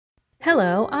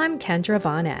Hello, I'm Kendra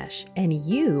Von Esch, and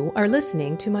you are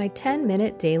listening to my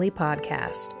 10-minute daily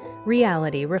podcast,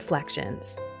 Reality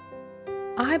Reflections.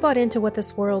 I bought into what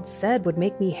this world said would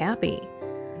make me happy.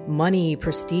 Money,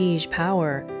 prestige,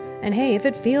 power. And hey, if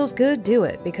it feels good, do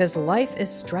it, because life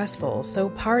is stressful, so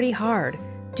party hard.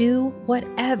 Do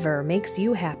whatever makes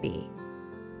you happy.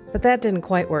 But that didn't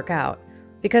quite work out,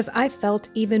 because I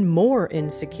felt even more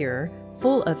insecure,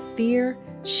 full of fear,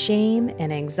 shame,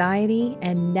 and anxiety,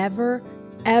 and never,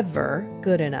 ever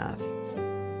good enough.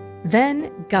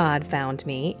 Then God found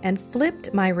me and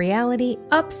flipped my reality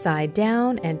upside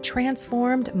down and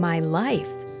transformed my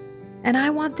life. And I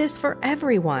want this for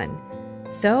everyone.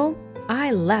 So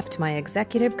I left my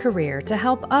executive career to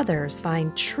help others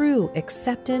find true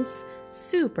acceptance,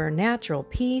 supernatural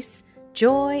peace,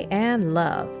 joy, and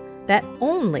love that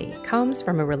only comes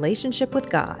from a relationship with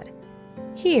God.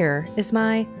 Here is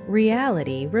my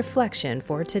reality reflection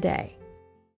for today.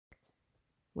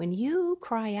 When you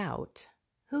cry out,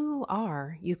 who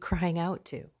are you crying out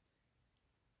to?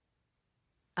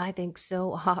 I think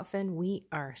so often we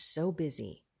are so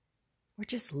busy. We're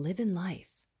just living life.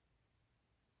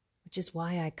 Which is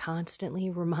why I constantly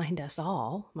remind us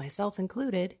all, myself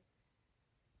included,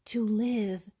 to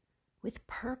live with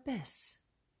purpose.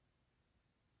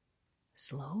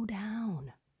 Slow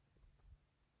down.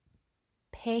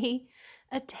 Pay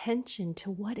attention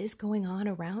to what is going on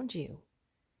around you.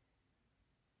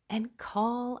 And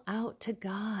call out to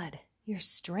God, your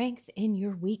strength in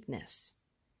your weakness.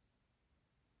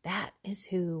 That is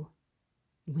who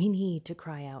we need to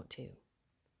cry out to.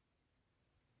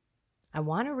 I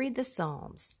want to read the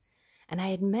Psalms, and I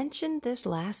had mentioned this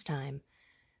last time.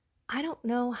 I don't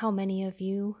know how many of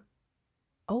you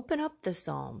open up the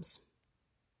Psalms,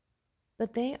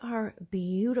 but they are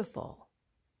beautiful.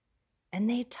 And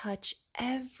they touch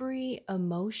every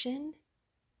emotion,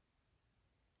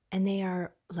 and they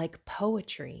are like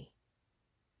poetry.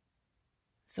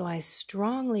 So I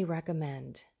strongly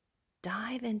recommend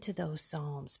dive into those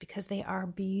Psalms because they are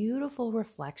beautiful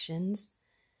reflections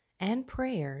and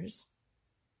prayers,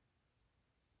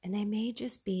 and they may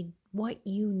just be what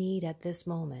you need at this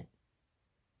moment,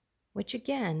 which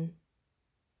again,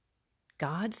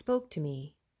 God spoke to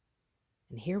me,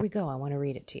 and here we go. I want to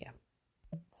read it to you.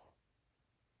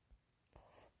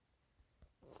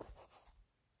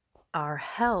 Our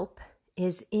help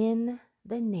is in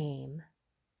the name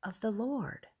of the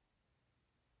Lord.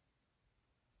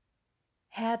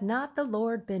 Had not the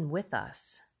Lord been with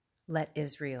us, let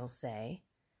Israel say,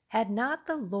 had not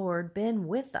the Lord been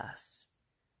with us,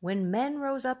 when men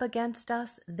rose up against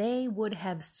us, they would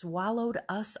have swallowed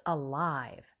us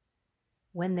alive,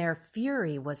 when their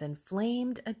fury was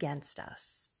inflamed against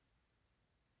us.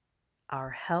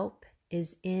 Our help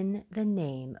is in the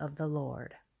name of the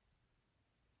Lord.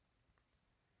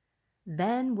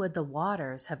 Then would the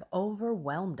waters have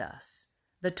overwhelmed us.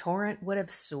 The torrent would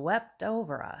have swept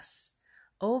over us.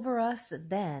 Over us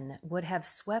then would have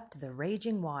swept the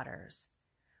raging waters.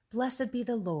 Blessed be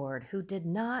the Lord who did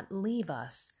not leave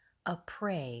us a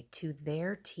prey to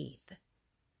their teeth.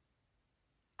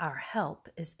 Our help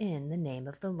is in the name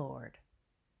of the Lord.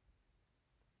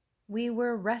 We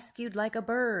were rescued like a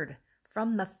bird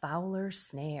from the fowler's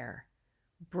snare.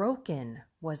 Broken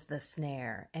was the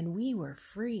snare, and we were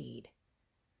freed.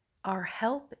 Our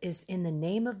help is in the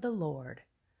name of the Lord,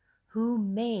 who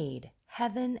made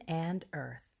heaven and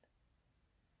earth.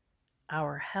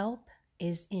 Our help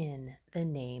is in the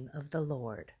name of the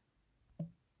Lord.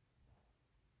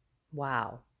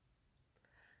 Wow.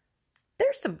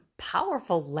 There's some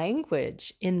powerful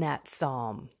language in that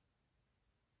psalm.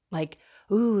 Like,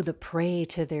 ooh, the prey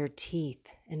to their teeth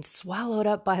and swallowed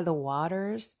up by the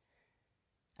waters.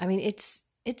 I mean, it's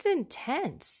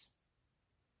intense.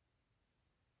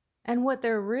 And what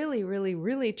they're really, really,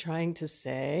 really trying to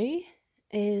say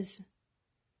is,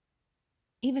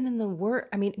 even in the worst,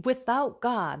 without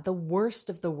God, the worst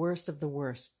of the worst of the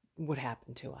worst would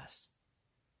happen to us.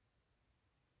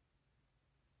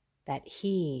 That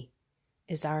He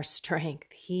is our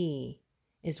strength. He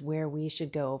is where we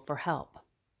should go for help.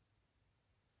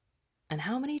 And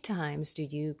how many times do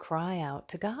you cry out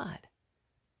to God?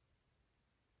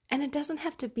 And it doesn't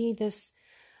have to be this,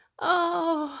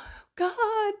 oh,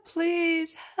 God,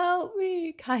 please help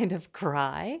me kind of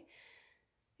cry.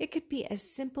 It could be as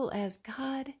simple as,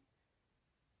 God,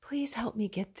 please help me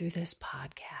get through this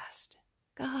podcast.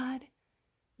 God,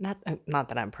 not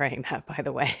that I'm praying that, by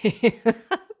the way,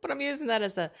 but I'm using that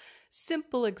as a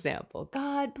simple example.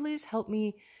 God, please help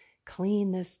me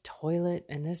clean this toilet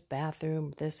and this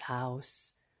bathroom, this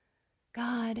house.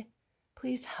 God,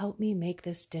 please help me make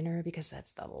this dinner because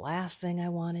that's the last thing I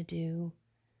want to do.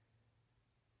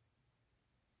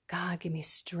 God, give me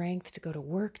strength to go to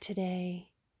work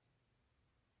today.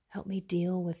 Help me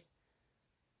deal with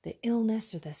the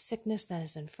illness or the sickness that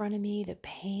is in front of me, the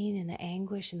pain and the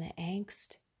anguish and the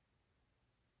angst.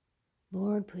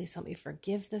 Lord, please help me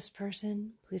forgive this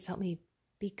person. Please help me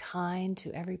be kind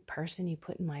to every person you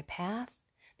put in my path.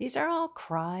 These are all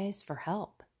cries for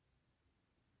help.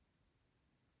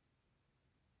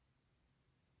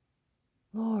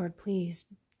 Lord, please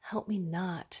help me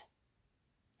not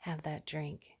have that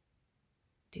drink,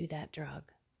 do that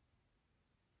drug,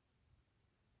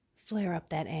 flare up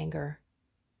that anger.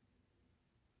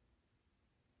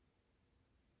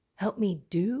 Help me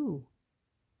do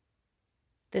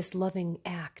this loving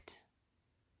act,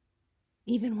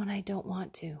 even when I don't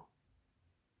want to.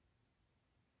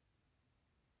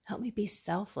 Help me be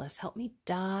selfless. Help me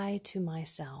die to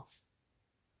myself.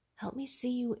 Help me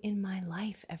see you in my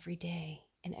life every day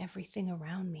and everything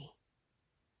around me.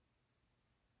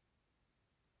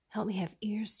 Help me have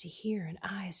ears to hear and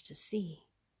eyes to see.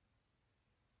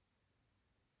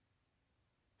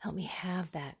 Help me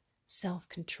have that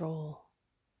self-control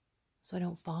so I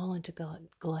don't fall into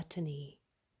gluttony.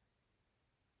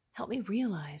 Help me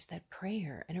realize that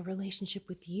prayer and a relationship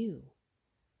with you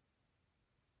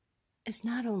is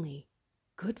not only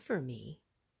good for me,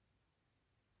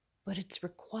 but it's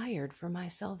required for my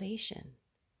salvation.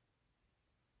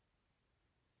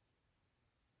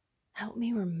 Help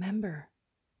me remember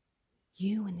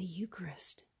you in the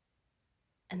Eucharist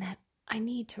and that I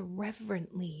need to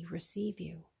reverently receive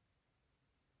you.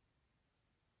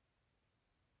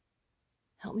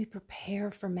 Help me prepare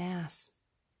for Mass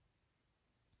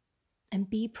and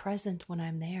be present when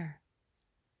I'm there,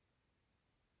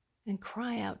 and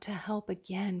cry out to help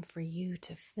again for you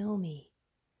to fill me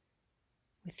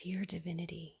with your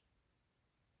divinity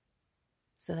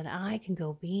so that I can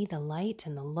go be the light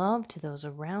and the love to those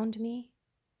around me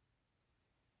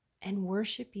and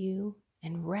worship you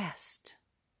and rest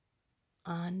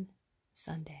on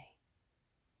Sunday.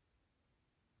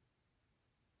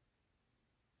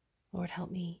 Lord,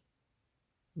 help me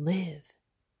live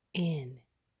in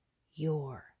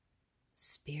your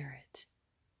Spirit.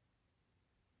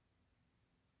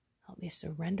 Help me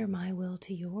surrender my will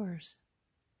to yours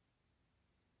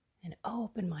and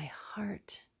open my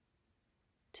heart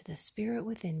to the Spirit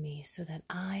within me so that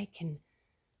I can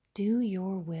do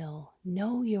your will,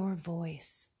 know your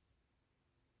voice.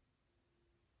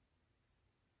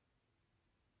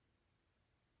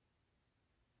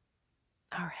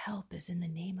 Our help is in the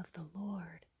name of the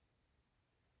Lord,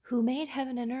 who made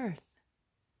heaven and earth.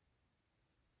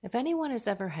 If anyone has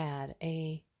ever had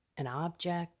an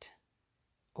object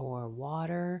or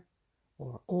water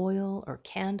or oil or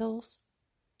candles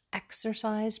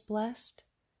exercised blessed,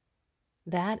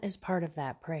 that is part of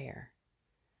that prayer.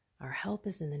 Our help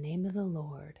is in the name of the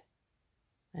Lord.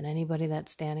 And anybody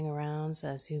that's standing around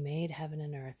says, who made heaven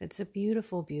and earth. It's a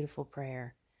beautiful, beautiful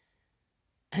prayer.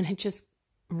 And it just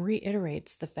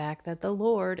reiterates the fact that the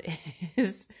Lord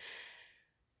is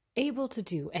able to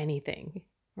do anything,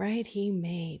 right? He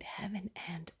made heaven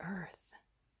and earth.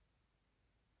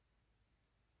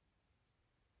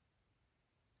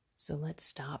 So let's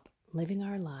stop living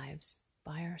our lives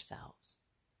by ourselves.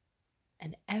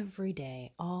 And every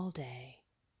day, all day,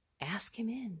 ask him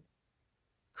in.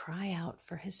 Cry out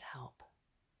for his help.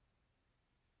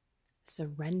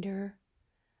 Surrender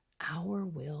our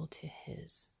will to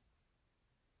his.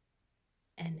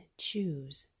 And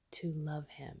choose to love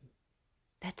him.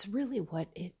 That's really what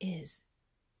it is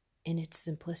in its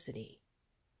simplicity.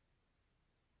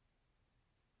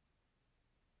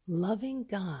 Loving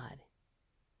God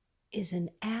is an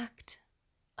act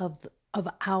of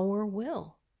our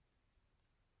will.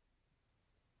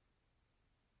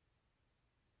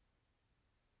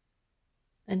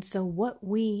 And so what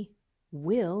we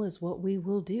will is what we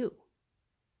will do.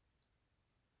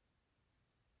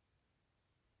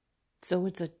 So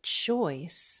it's a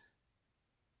choice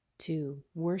to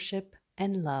worship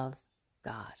and love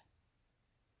God.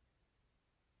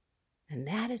 And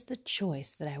that is the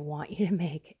choice that I want you to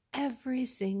make every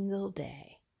single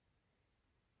day.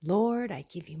 Lord, I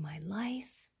give you my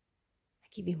life. I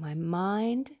give you my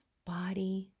mind,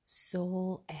 body,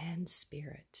 soul, and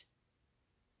spirit.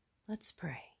 Let's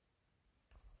pray.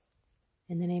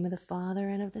 In the name of the Father,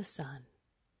 and of the Son,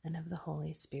 and of the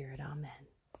Holy Spirit. Amen.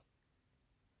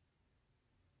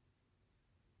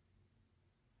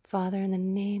 Father, in the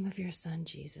name of your Son,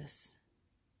 Jesus,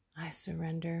 I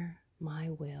surrender my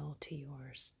will to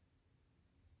yours.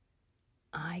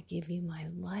 I give you my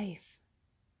life,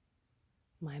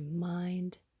 my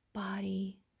mind,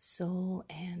 body, soul,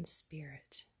 and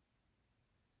spirit.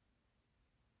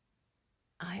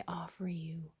 I offer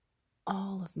you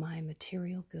all of my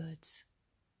material goods.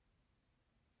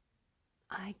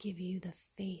 I give you the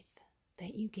faith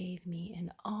that you gave me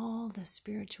in all the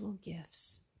spiritual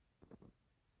gifts.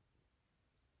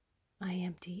 I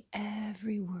empty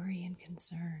every worry and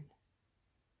concern.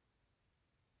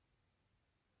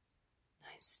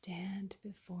 I stand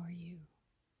before you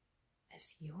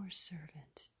as your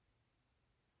servant,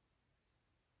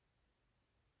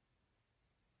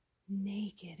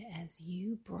 naked as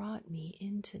you brought me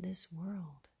into this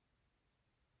world.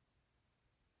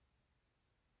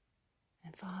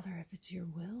 And Father, if it's your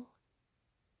will,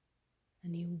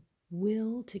 and you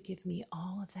will to give me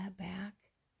all of that back,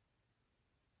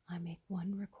 I make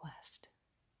one request: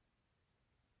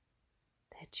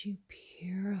 that you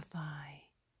purify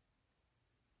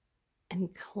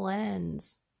and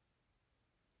cleanse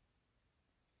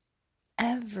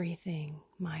everything,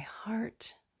 my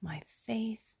heart, my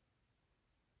faith,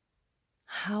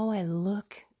 how I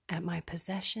look at my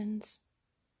possessions,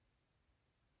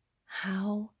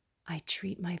 how I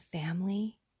treat my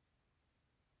family.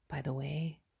 By the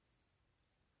way,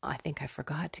 I think I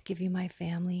forgot to give you my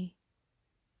family,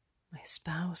 my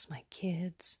spouse, my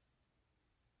kids.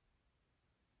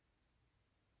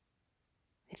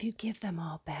 If you give them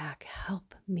all back,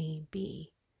 help me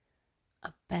be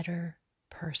a better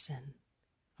person,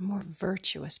 a more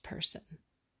virtuous person.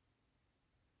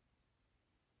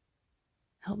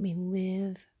 Help me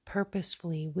live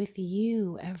purposefully with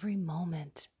you every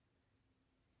moment,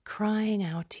 crying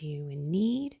out to you in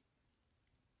need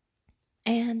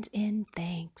and in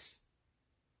thanks.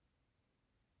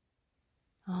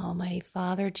 Almighty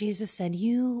Father, Jesus said,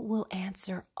 you will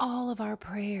answer all of our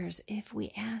prayers if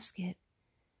we ask it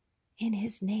in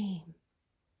his name,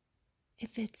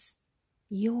 if it's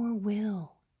your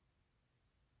will.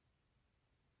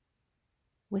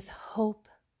 With hope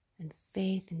and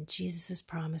faith in Jesus'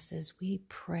 promises, we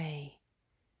pray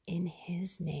in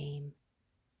his name.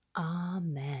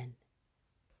 Amen.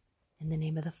 In the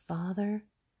name of the Father,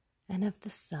 and of the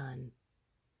Son,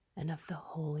 and of the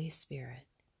Holy Spirit.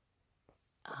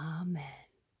 Amen.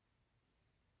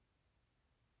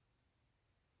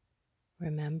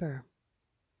 Remember,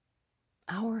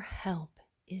 our help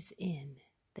is in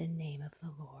the name of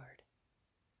the Lord.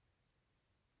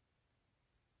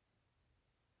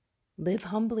 Live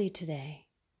humbly today,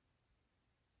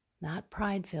 not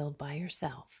pride-filled by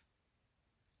yourself.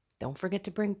 Don't forget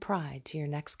to bring pride to your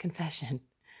next confession.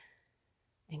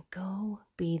 And go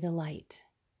be the light.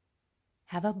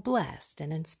 Have a blessed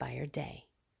and inspired day.